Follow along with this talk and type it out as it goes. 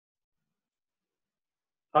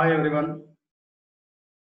Hi everyone.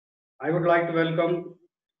 I would like to welcome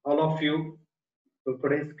all of you to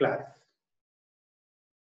today's class.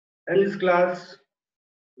 In this class,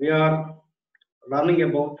 we are learning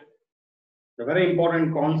about the very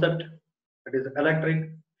important concept that is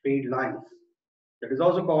electric field lines. That is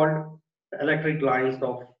also called the electric lines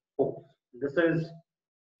of force. This is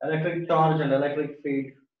electric charge and electric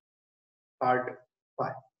field part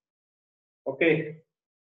 5. Okay,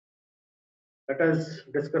 let us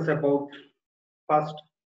discuss about first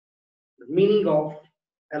the meaning of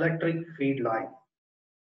electric field line,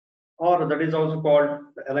 or that is also called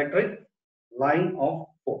the electric line of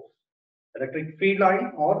force. Electric field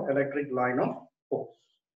line or electric line of force.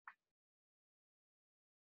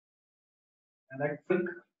 Electric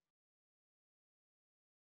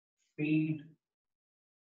field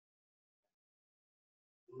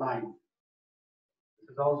line.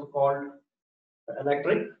 This is also called the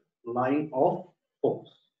electric line of force.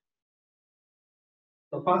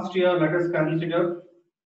 So first here let us consider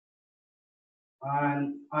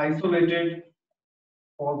an isolated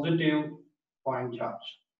positive point charge.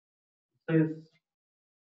 This is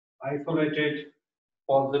isolated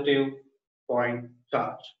positive point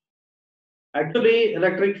charge. Actually,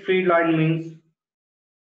 electric field line means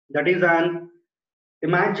that is an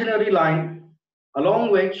imaginary line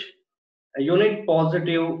along which a unit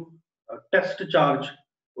positive test charge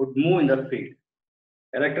would move in the field.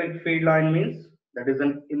 Electric field line means that is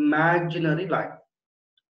an imaginary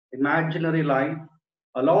line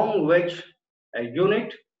along which a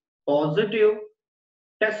unit positive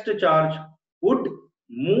test charge would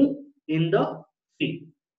move in the field.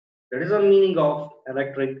 That is the meaning of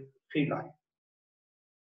electric field line.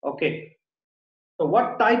 Okay, so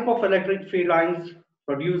what type of electric field lines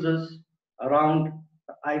produces around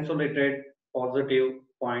the isolated positive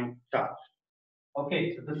point charge?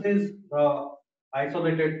 Okay, so this is the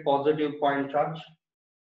isolated positive point charge,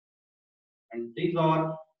 and these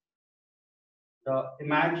are the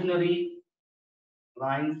imaginary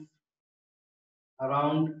lines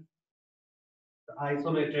around the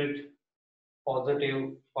isolated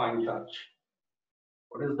positive point charge.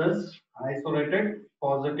 What is this? Isolated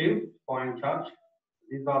positive point charge.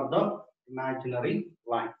 These are the imaginary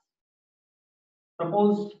lines.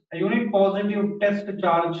 Suppose a unit positive test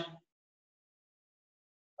charge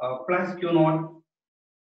plus Q naught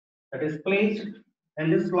that is placed in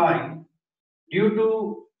this line. Due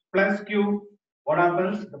to plus Q, what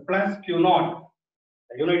happens? The plus Q naught,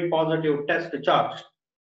 the unit positive test charge,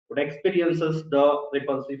 would experiences the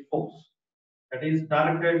repulsive force that is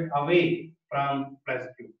directed away from plus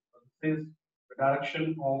Q. So this is the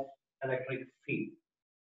direction of electric field.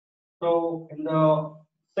 So in the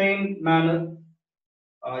same manner,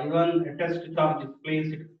 even a test charge is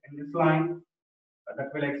placed in this line that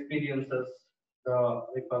will experiences the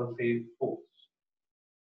repulsive force.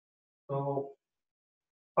 So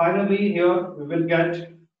finally here we will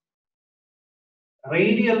get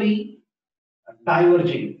radially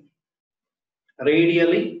diverging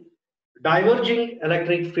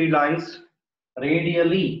electric field lines,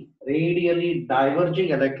 radially diverging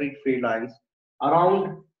electric field lines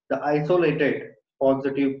around the isolated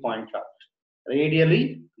positive point charge.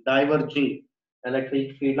 Radially diverging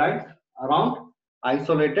electric field lines around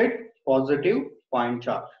isolated positive point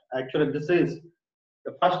charge. Actually, this is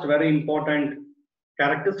the first very important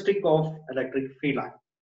characteristic of electric field line.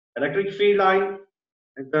 Electric field line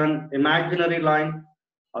is an imaginary line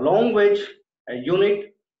along which a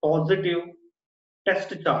unit positive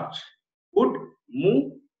test charge would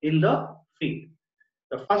move in the field.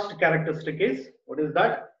 The first characteristic is, what is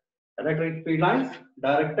that? Electric field lines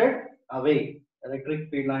directed away. Electric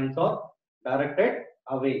field lines are directed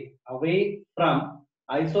away from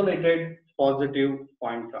isolated positive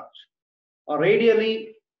point charge. Or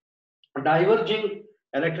radially diverging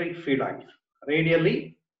electric field lines.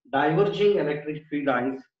 Radially diverging electric field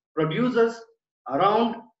lines produces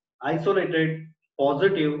around isolated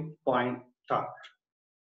positive point charge.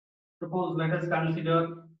 Suppose let us consider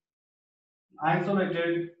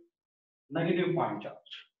isolated negative point charge.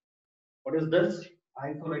 What is this?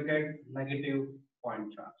 Isolated negative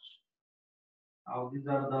point charge. Now these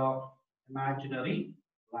are the imaginary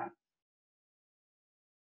lines.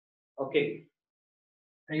 Okay,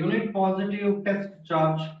 a unit positive test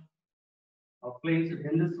charge placed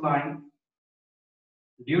in this line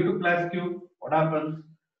due to plus Q. What happens?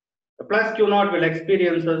 The plus Q naught will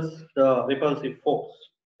experiences the repulsive force.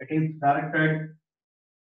 It is directed.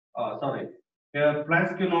 Here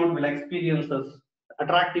plus Q naught will experiences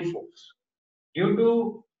attractive force. Due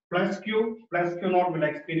to plus Q naught will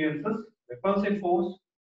experiences repulsive force.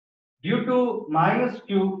 Due to minus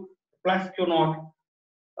Q, plus Q naught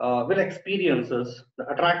will experiences the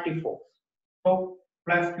attractive force. So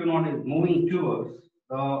plus Q naught is moving towards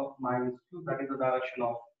the minus Q, that is the direction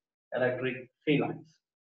of electric field lines.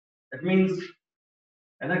 That means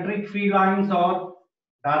electric field lines are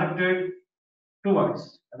directed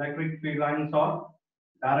towards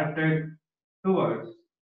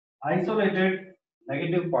isolated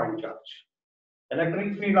negative point charge.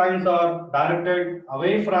 Electric field lines are directed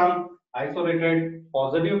away from isolated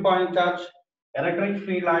positive point charge. Electric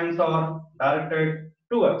field lines are directed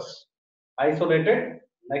towards isolated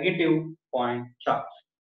negative point charge.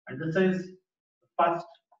 And this is the first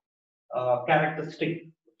characteristic,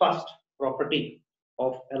 first property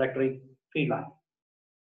of electric field line.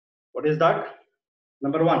 What is that?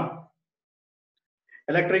 Number one,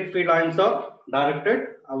 electric field lines are directed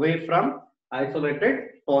away from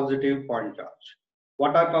isolated positive point charge.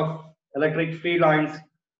 What type of electric field lines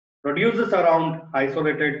produces around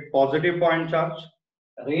isolated positive point charge?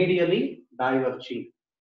 Radially diverging.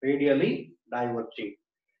 Radially diverging.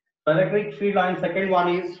 The electric field line, second one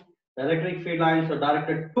is the electric field lines are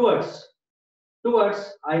directed towards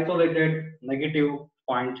isolated negative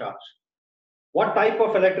point charge. What type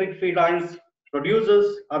of electric field lines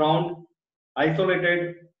produces around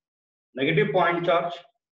isolated negative point charge?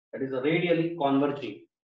 That is a radially converging.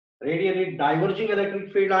 Radially diverging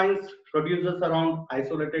electric field lines produces around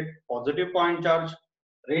isolated positive point charge.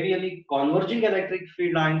 Radially converging electric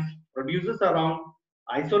field lines produces around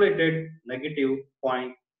isolated negative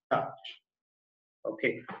point charge.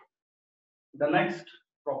 Okay. The next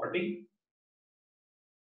property.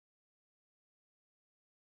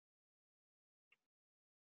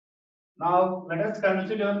 Now let us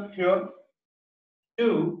consider here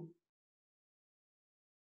two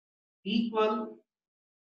equal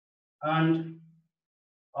and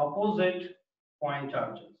opposite point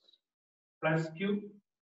charges, plus Q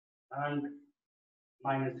and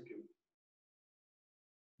minus Q.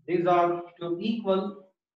 These are two equal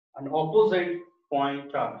and opposite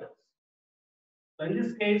point charges. So in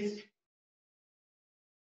this case,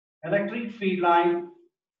 electric field line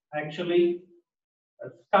actually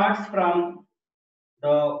starts from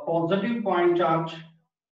the positive point charge,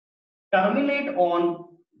 terminate on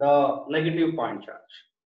the negative point charge.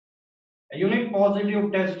 A unit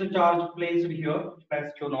positive test charge placed here,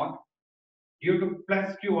 plus Q naught. Due to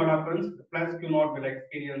plus Q, what happens? The plus Q naught will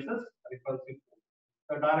experiences repulsive force.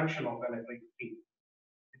 The direction of electric field.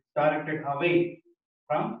 It's directed away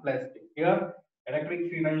from plus Q. Here, electric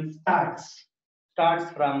field line starts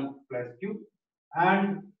from plus Q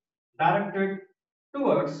and directed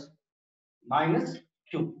towards minus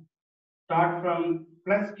Q. Start from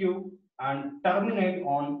plus Q and terminate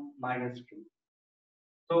on minus Q.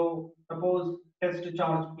 So suppose test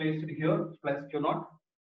charge placed here, plus Q naught.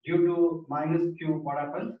 Due to minus Q, what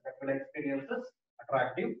happens? That will experiences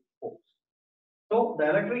attractive force. So the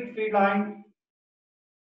electric field line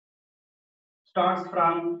starts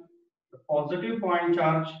from the positive point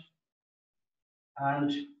charge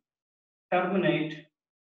and terminate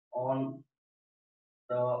on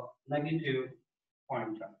the negative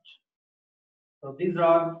point charge. So these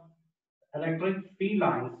are electric field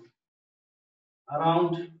lines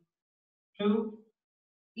around two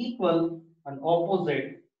equal and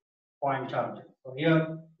opposite point charges. So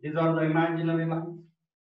here, these are the imaginary lines.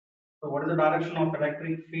 So what is the direction of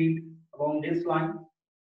electric field along this line?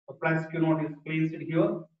 So plus Q naught is placed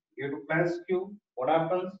here. Due to plus Q, what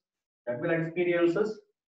happens? That will experiences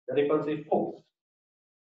the repulsive force.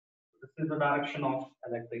 This is the direction of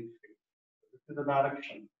electric field. This is the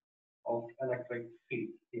direction of electric field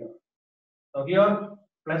here. So here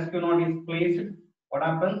plus Q naught is placed. What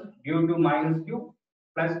happens? Due to minus Q,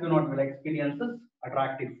 plus Q naught will experiences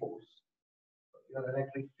attractive force. So here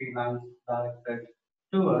electric field lines directed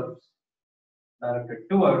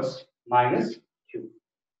towards minus Q.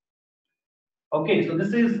 Okay, so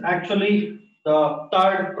this is actually the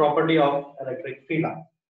third property of electric field line.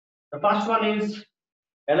 The first one is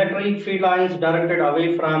electric field lines directed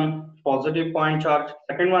away from positive point charge.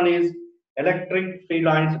 Second one is electric field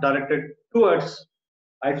lines directed towards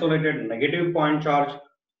isolated negative point charge.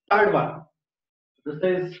 Third one, this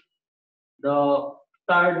is the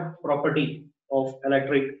third property of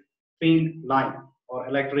electric field line or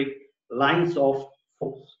electric lines of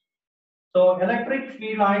force. So electric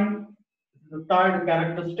field line is the third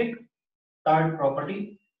characteristic, third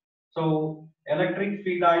property. So electric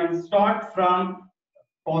field lines start from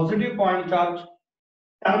positive point charge,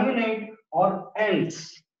 terminate or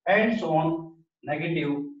ends on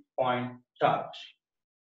negative point charge.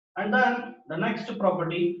 And then the next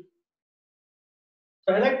property,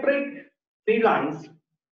 so electric field lines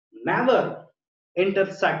never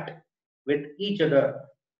intersect with each other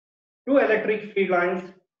Two electric field lines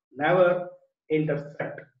never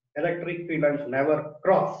intersect. Electric field lines never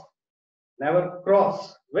cross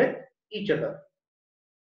with each other.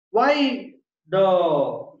 Why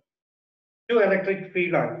the two electric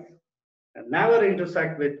field lines never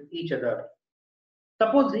intersect with each other?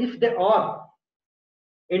 Suppose if they are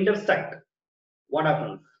intersect, what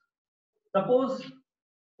happens? Suppose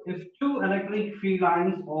if two electric field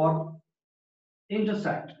lines or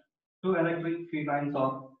intersect, two electric field lines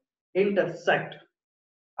or intersect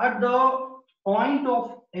at the point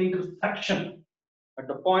of intersection, at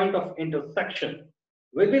the point of intersection,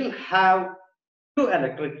 we will have two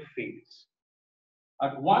electric fields.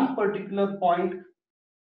 At one particular point,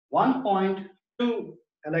 one point, two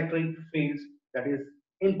electric fields, that is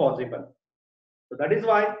impossible. So that is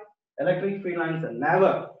why electric field lines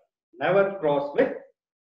never cross with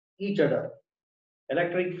each other.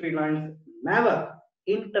 Electric field lines never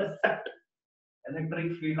intersect.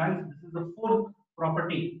 Electric field lines, this is the fourth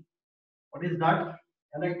property. What is that?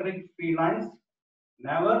 Electric field lines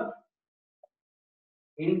never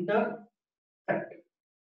intersect.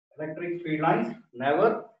 Electric field lines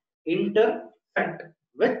never intersect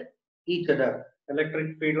with each other.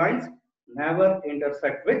 Electric field lines never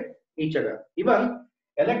intersect with each other. Even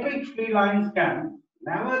electric field lines can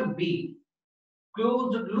never be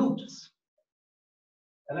closed loops.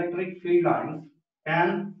 Electric field lines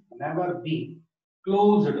can never be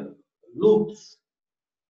closed loops.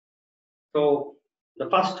 So the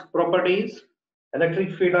first property is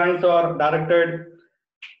electric field lines are directed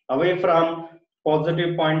away from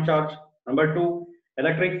positive point charge. Number two,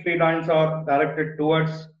 electric field lines are directed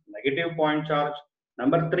towards negative point charge.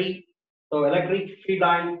 Number three, so electric field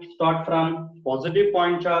line start from positive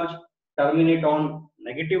point charge, terminate on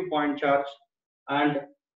negative point charge. And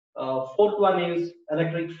fourth one is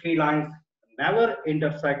electric field lines never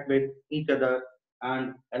intersect with each other,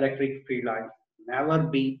 and electric field lines never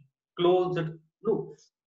be closed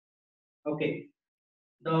loops. Okay,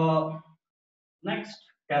 the next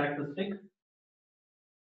characteristic,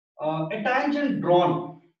 a tangent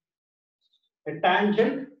drawn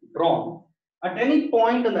at any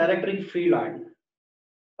point in the electric field line,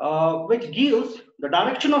 which gives the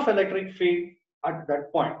direction of electric field at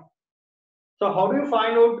that point. So how do you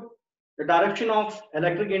find out the direction of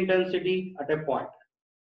electric intensity at a point?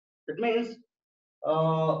 That means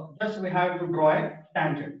just we have to draw a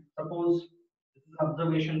tangent. Suppose this is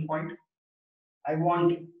observation point. I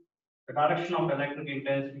want the direction of electric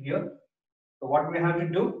intensity here. So what we have to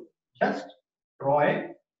do? Just draw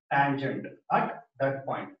a tangent at that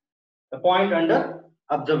point, the point under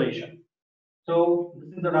observation. So this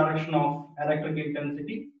is the direction of electric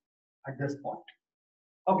intensity at this point.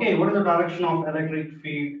 Okay, what is the direction of electric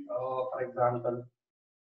field, for example,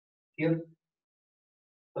 here?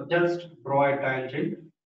 So just draw a tangent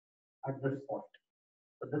at this point.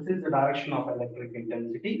 So this is the direction of electric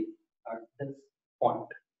intensity at this point.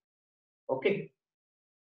 Okay.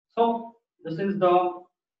 So this is the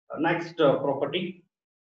next property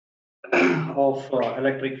of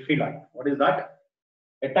electric field line. What is that?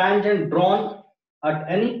 A tangent drawn at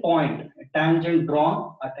any point, a tangent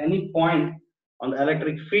drawn at any point on the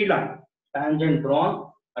electric field line, tangent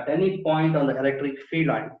drawn at any point on the electric field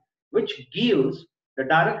line, which gives the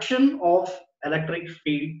direction of electric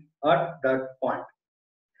field at that point.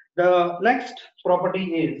 The next property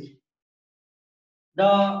is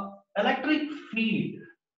the electric field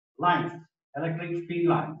lines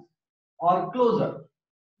are closer.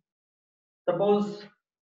 Suppose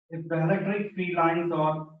if the electric field lines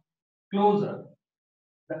are closer,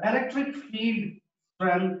 the electric field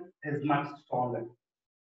strength is much stronger.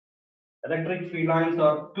 Electric field lines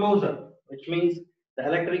are closer, which means the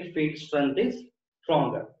electric field strength is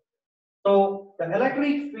stronger. So the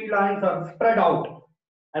electric field lines are spread out.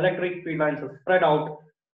 Electric field lines are spread out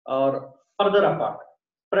or further apart.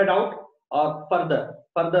 Spread out or further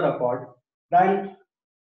apart than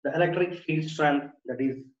the electric field strength that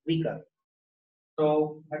is weaker.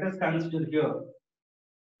 So let us consider here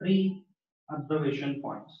three observation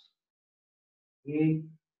points: A,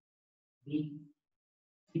 B,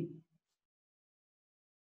 C.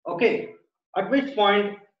 Okay, at which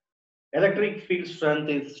point electric field strength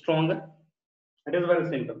is stronger? It is a very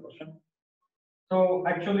simple question. So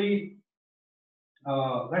actually,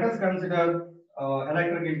 let us consider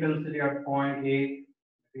electric intensity at point A,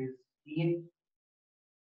 that is EA.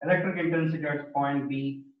 Electric intensity at point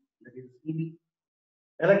B, that is EB.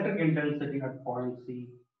 Electric intensity at point C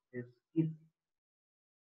is EC.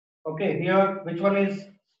 Okay, here which one is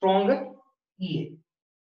stronger? EA.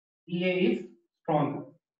 EA is stronger.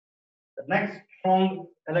 The next strong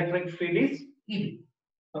electric field is EB.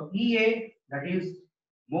 So EA, that is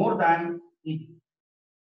more than EB,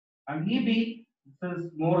 and EB this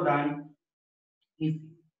is more than EC.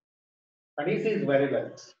 And EC is very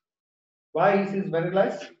less. Why EC is very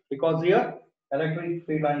less? Because here electric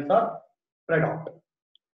field lines are spread out.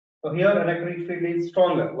 So here electric field is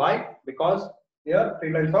stronger. Why? Because here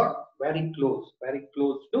field lines are very close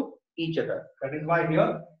to each other. That is why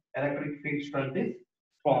here electric field strength is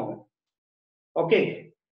stronger.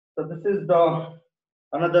 Okay, so this is the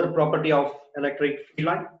another property of electric field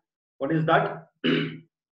line. What is that?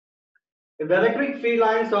 If the electric field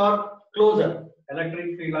lines are closer,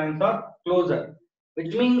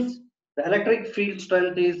 which means the electric field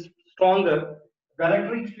strength is stronger. The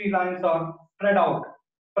electric field lines are spread out,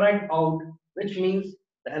 which means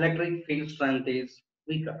the electric field strength is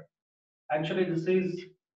weaker. Actually, this is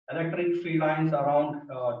electric field lines around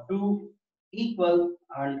two equal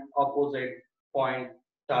and opposite point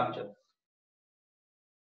charges.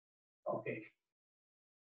 Okay.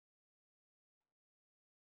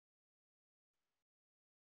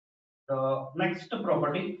 The next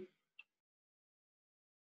property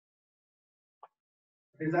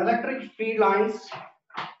is electric field lines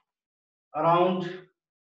around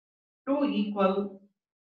two equal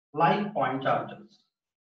like point charges.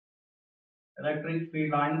 Electric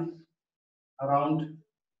field lines around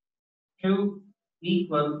two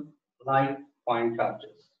equal like point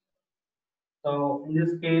charges. So in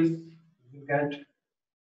this case, you get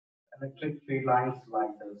electric field lines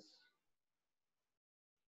like this.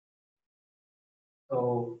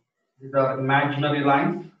 So these are imaginary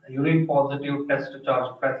lines. A unit positive test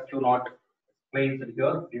charge plus Q naught is placed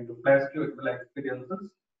here. Due to plus Q, it will experiences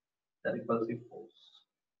the repulsive force.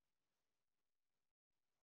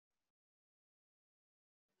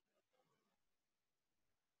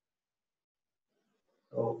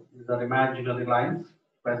 So these are imaginary lines.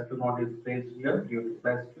 Plus Q naught is placed here. Due to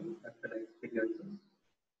plus Q, that will experiences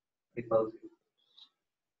repulsive force.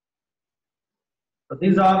 So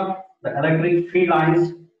these are the electric field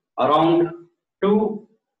lines around two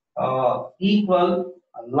equal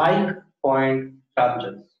like point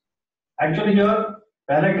charges. Actually, here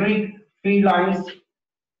the electric field lines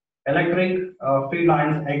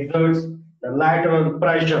exerts the lateral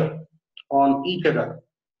pressure on each other.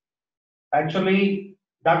 Actually,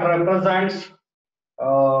 that represents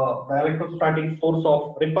the electrostatic force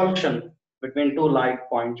of repulsion between two like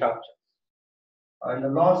point charges. And the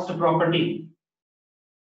last property,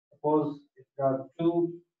 suppose if there are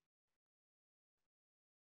two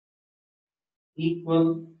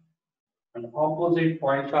equal and opposite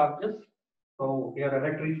point charges. So here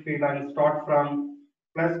electric field lines start from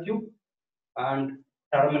plus Q and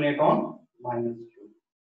terminate on minus Q.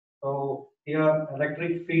 So here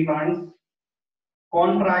electric field lines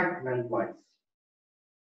contract lengthwise.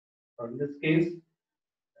 So in this case,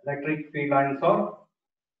 electric field lines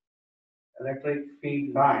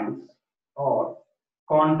or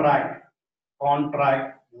contract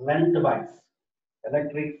lengthwise.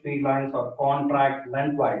 Electric field lines or contract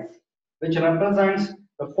lengthwise, which represents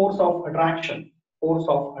the force of attraction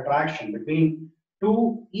between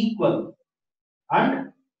two equal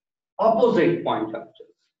and opposite point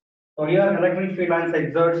charges. So here electric field lines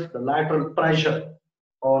exerts the lateral pressure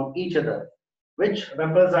on each other, which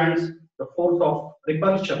represents the force of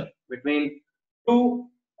repulsion between two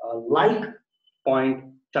like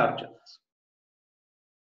point charges.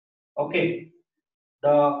 Okay,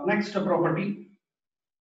 the next property,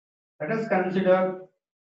 let us consider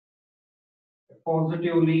a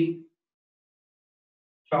positively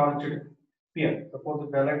charged sphere. Suppose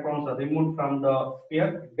if the electrons are removed from the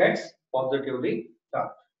sphere, it gets positively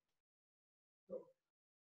charged.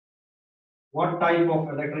 What type of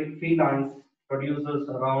electric field lines produces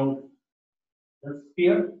around the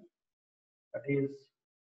sphere? That is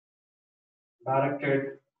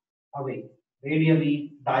directed away,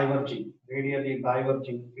 radially diverging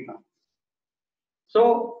field lines.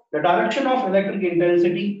 So the direction of electric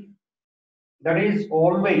intensity, that is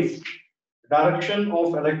always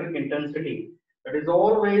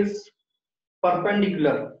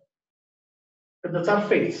perpendicular to the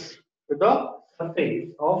surface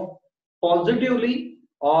of positively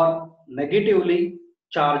or negatively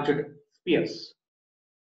charged spheres.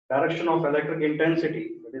 Direction of electric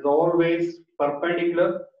intensity, that is always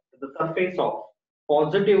perpendicular to the surface of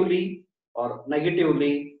positively or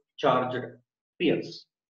negatively charged spheres.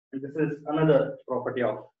 And this is another property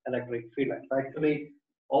of electric field lines. Actually,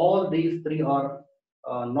 all these three are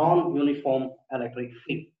non-uniform electric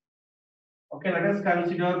field. Okay, let us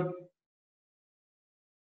consider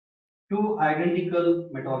two identical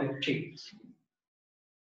metallic sheets.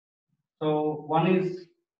 So one is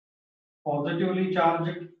positively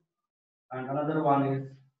charged and another one is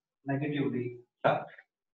negatively charged.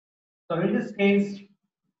 So in this case,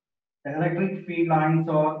 the electric field lines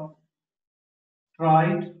are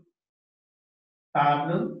straight,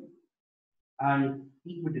 parallel, and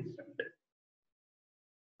equidistant.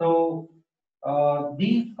 So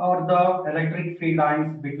these are the electric field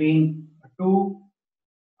lines between two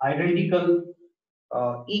identical,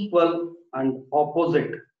 equal, and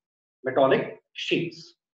opposite metallic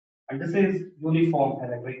sheets. And this is uniform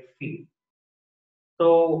electric field.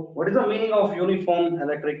 So what is the meaning of uniform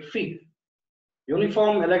electric field?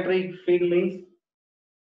 Uniform electric field means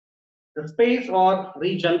the space or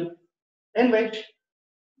region in which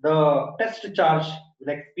the test charge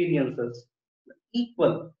will experiences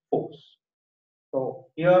equal force. So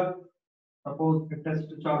here, suppose the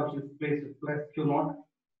test charge is placed plus Q naught.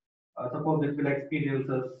 Suppose it will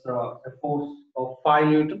experiences a force of 5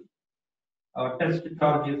 Newton. Test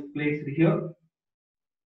charge is placed here.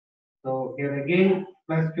 So here again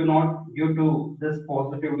plus Q naught due to this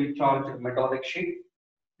positively charged metallic sheet.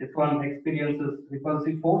 This one experiences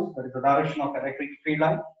repulsive force, that is the direction of electric field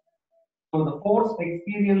line. So the force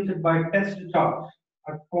experienced by test charge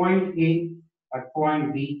at point A, at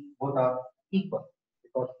point B, both are equal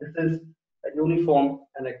because this is a uniform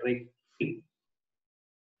electric field.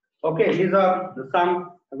 Okay, these are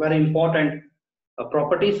some very important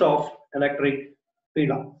properties of electric field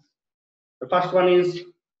lines. The first one is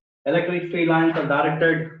electric field lines are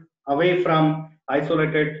directed away from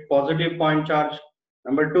isolated positive point charge.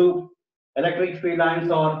 Number two, electric field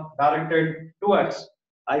lines are directed towards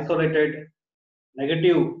isolated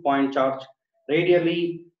negative point charge.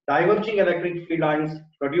 Radially diverging electric field lines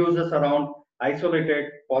produces around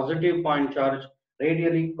isolated positive point charge.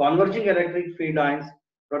 Radially converging electric field lines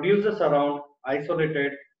produces around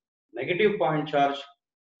isolated negative point charge.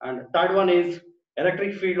 And third one is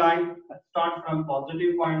electric field line start from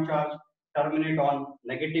positive point charge, terminate on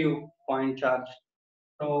negative point charge.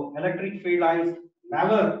 So electric field lines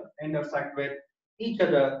never intersect with each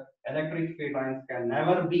other. Electric field lines can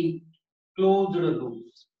never be closed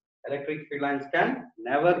loops. Electric field lines can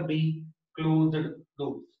never be closed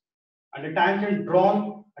loops. And a tangent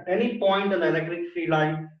drawn at any point on the electric field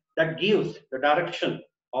line that gives the direction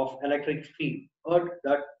of electric field at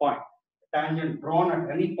that point. A tangent drawn at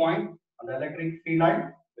any point on the electric field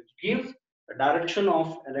line which gives the direction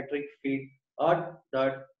of electric field at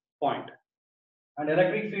that point. And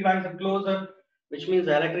electric field lines are closer, which means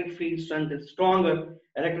the electric field strength is stronger.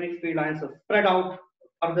 Electric field lines are spread out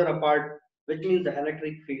further apart, which means the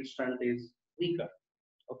electric field strength is weaker.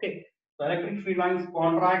 Okay, so electric field lines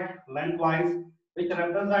contract lengthwise, which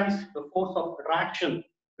represents the force of attraction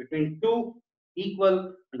between two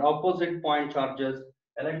equal and opposite point charges.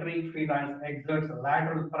 Electric field lines exerts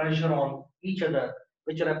lateral pressure on each other,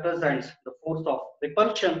 which represents the force of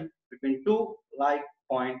repulsion between two like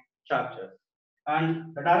point charges.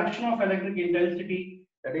 And the direction of electric intensity,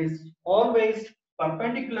 that is always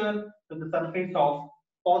perpendicular to the surface of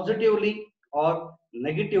positively or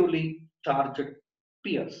negatively charged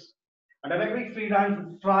pairs. And electric field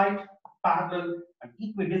lines straight, parallel, and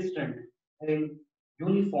equidistant in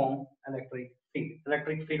uniform electric field.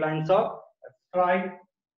 Electric field lines are straight,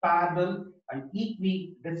 parallel, and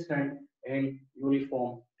equidistant in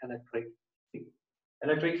uniform electric field.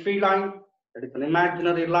 Electric field line, that is an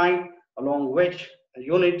imaginary line along which a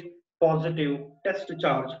unit positive test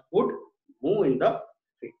charge would move in the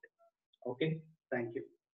field. Okay, thank you.